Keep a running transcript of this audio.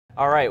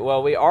All right,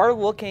 well, we are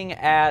looking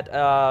at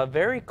a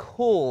very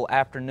cool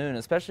afternoon,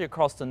 especially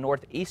across the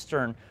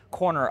northeastern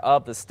corner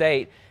of the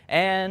state.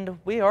 And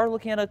we are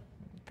looking at a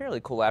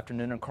fairly cool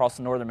afternoon across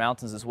the northern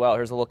mountains as well.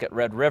 Here's a look at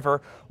Red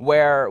River,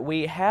 where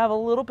we have a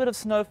little bit of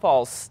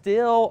snowfall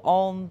still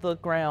on the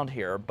ground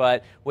here,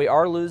 but we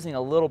are losing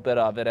a little bit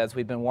of it as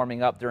we've been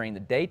warming up during the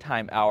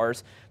daytime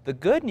hours. The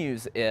good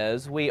news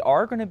is we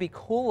are going to be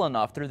cool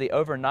enough through the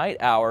overnight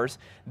hours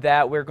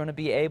that we're going to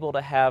be able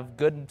to have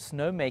good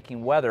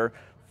snowmaking weather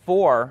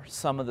for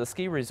some of the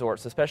ski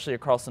resorts, especially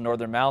across the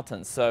northern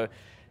mountains. So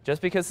just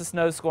because the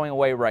snow is going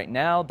away right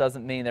now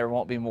doesn't mean there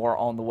won't be more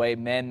on the way,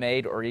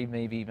 man-made, or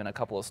maybe even a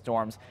couple of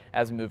storms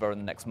as we move over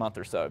the next month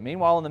or so.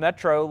 Meanwhile, in the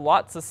metro,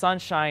 lots of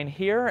sunshine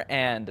here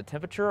and the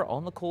temperature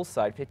on the cool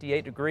side,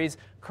 58 degrees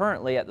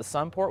currently at the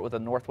Sunport with a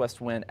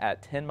northwest wind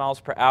at 10 miles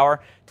per hour.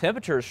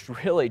 Temperatures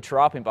really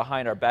dropping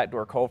behind our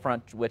backdoor cold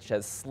front, which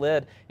has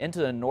slid into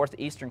the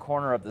northeastern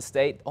corner of the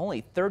state.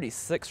 Only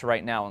 36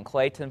 right now in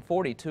Clayton,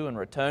 42 in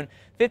Raton,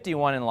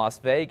 51 in Las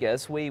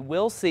Vegas. We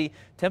will see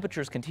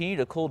temperatures continue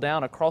to cool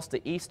down across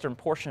the eastern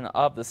portion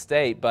of the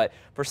state, but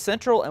for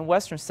central and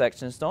western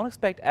sections, don't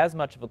expect as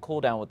much of a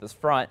cool down with this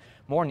front.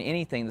 More than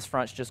anything, this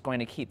front's just going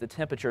to keep the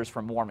temperatures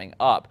from warming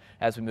up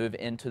as we move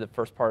into the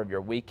first part of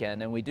your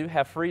weekend. And we do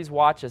have freeze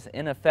watches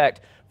in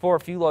effect for a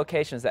few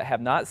locations that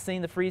have not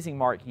seen the freezing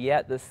mark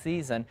yet this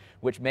season,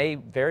 which may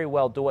very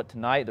well do it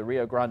tonight. The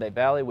Rio Grande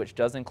Valley, which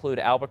does include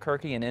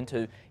Albuquerque and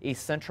into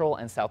east central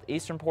and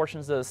southeastern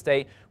portions of the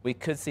state, we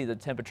could see the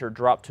temperature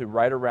drop to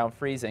right around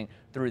freezing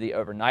through the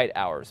overnight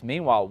hours.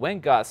 Meanwhile,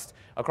 wind gusts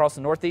across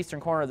the northeastern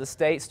corner of the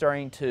state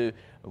starting to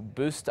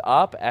boost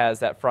up as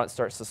that front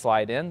starts to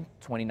slide in.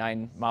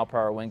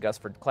 29-mile-per-hour wind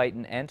gusts for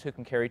Clayton and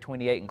Tucumcari,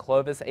 28 in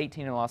Clovis,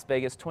 18 in Las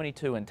Vegas,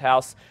 22 in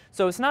Taos.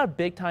 So it's not a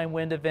big-time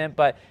wind event,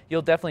 but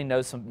you'll definitely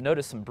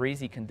notice some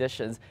breezy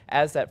conditions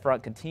as that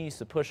front continues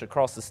to push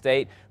across the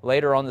state.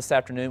 Later on this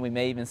afternoon, we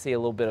may even see a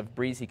little bit of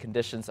breezy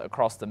conditions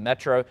across the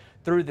metro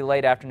through the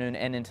late afternoon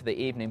and into the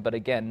evening. But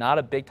again, not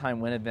a big-time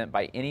wind event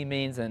by any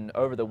means, and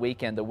over the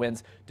weekend, the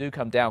winds do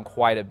come down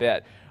quite a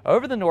bit.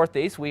 Over the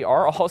northeast, we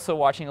are also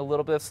watching a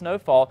little bit of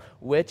snowfall,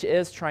 which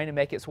is trying to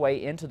make its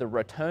way into the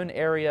Raton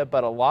area,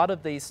 but a lot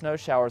of these snow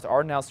showers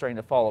are now starting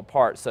to fall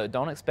apart, so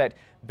don't expect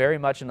very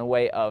much in the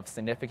way of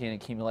significant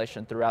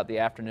accumulation throughout the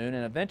afternoon,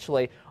 and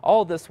eventually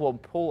all of this will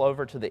pull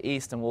over to the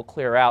east and will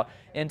clear out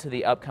into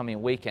the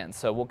upcoming weekend.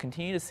 So we'll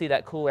continue to see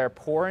that cool air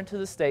pour into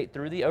the state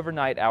through the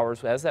overnight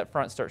hours as that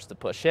front starts to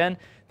push in.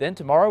 Then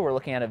tomorrow we're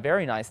looking at a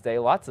very nice day,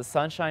 lots of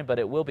sunshine, but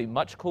it will be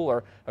much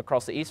cooler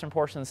across the eastern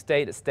portion of the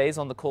state. It stays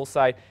on the cool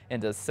side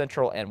into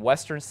central and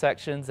western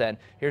sections, and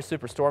here's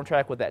Super Storm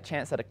Track with that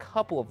chance at a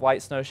couple of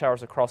light snow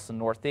showers across the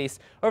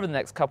northeast over the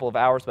next couple of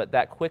hours, but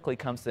that quickly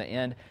comes to an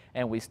end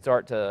and we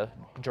start to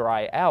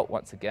dry out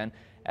once again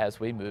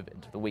as we move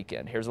into the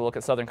weekend. Here's a look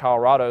at southern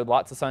Colorado.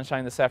 Lots of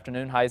sunshine this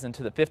afternoon, highs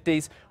into the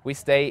 50s. We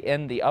stay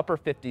in the upper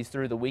 50s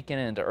through the weekend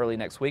and into early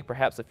next week,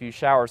 perhaps a few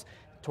showers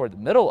toward the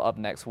middle of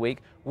next week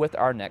with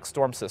our next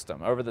storm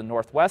system. Over the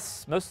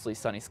northwest, mostly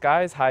sunny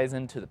skies, highs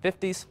into the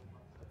 50s.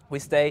 We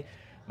stay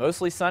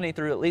mostly sunny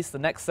through at least the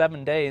next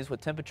 7 days with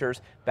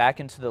temperatures back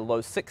into the low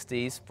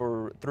 60s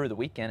through the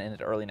weekend and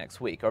into early next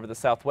week. Over the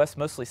southwest,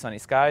 mostly sunny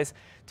skies.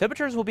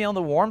 Temperatures will be on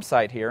the warm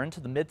side here into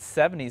the mid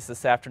 70s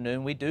this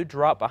afternoon. We do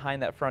drop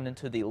behind that front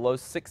into the low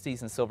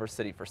 60s in Silver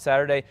City for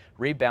Saturday,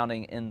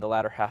 rebounding in the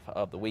latter half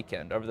of the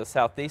weekend. Over the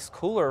southeast,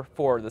 cooler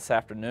for this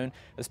afternoon,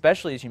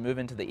 especially as you move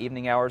into the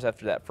evening hours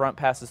after that front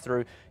passes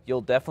through.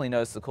 You'll definitely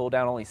notice the cool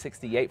down, only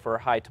 68 for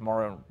a high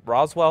tomorrow in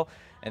Roswell.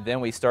 And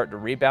then we start to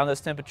rebound those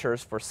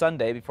temperatures for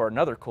Sunday before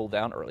another cool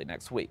down early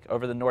next week.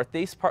 Over the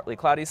northeast, partly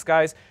cloudy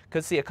skies.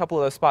 Could see a couple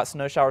of those spot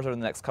snow showers over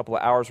the next couple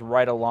of hours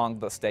right along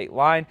the state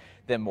line.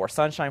 Then more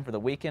sunshine for the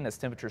weekend as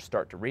temperatures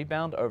start to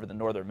rebound. Over the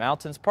northern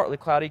mountains, partly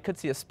cloudy. Could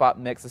see a spot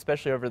mix,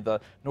 especially over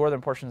the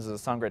northern portions of the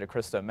Sangre de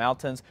Cristo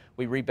Mountains.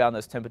 We rebound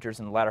those temperatures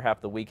in the latter half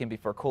of the weekend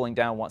before cooling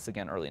down once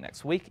again early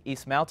next week.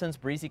 East Mountains,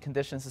 breezy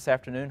conditions this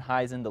afternoon,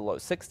 highs in the low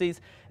 60s.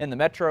 In the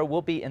metro,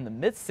 we'll be in the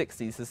mid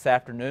 60s this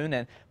afternoon.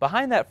 And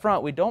behind that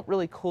front, we don't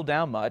really cool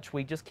down much.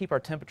 We just keep our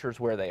temperatures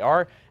where they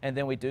are, and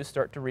then we do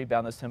start to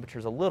rebound those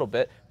temperatures a little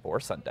bit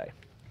for Sunday.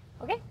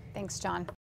 Okay, thanks, John.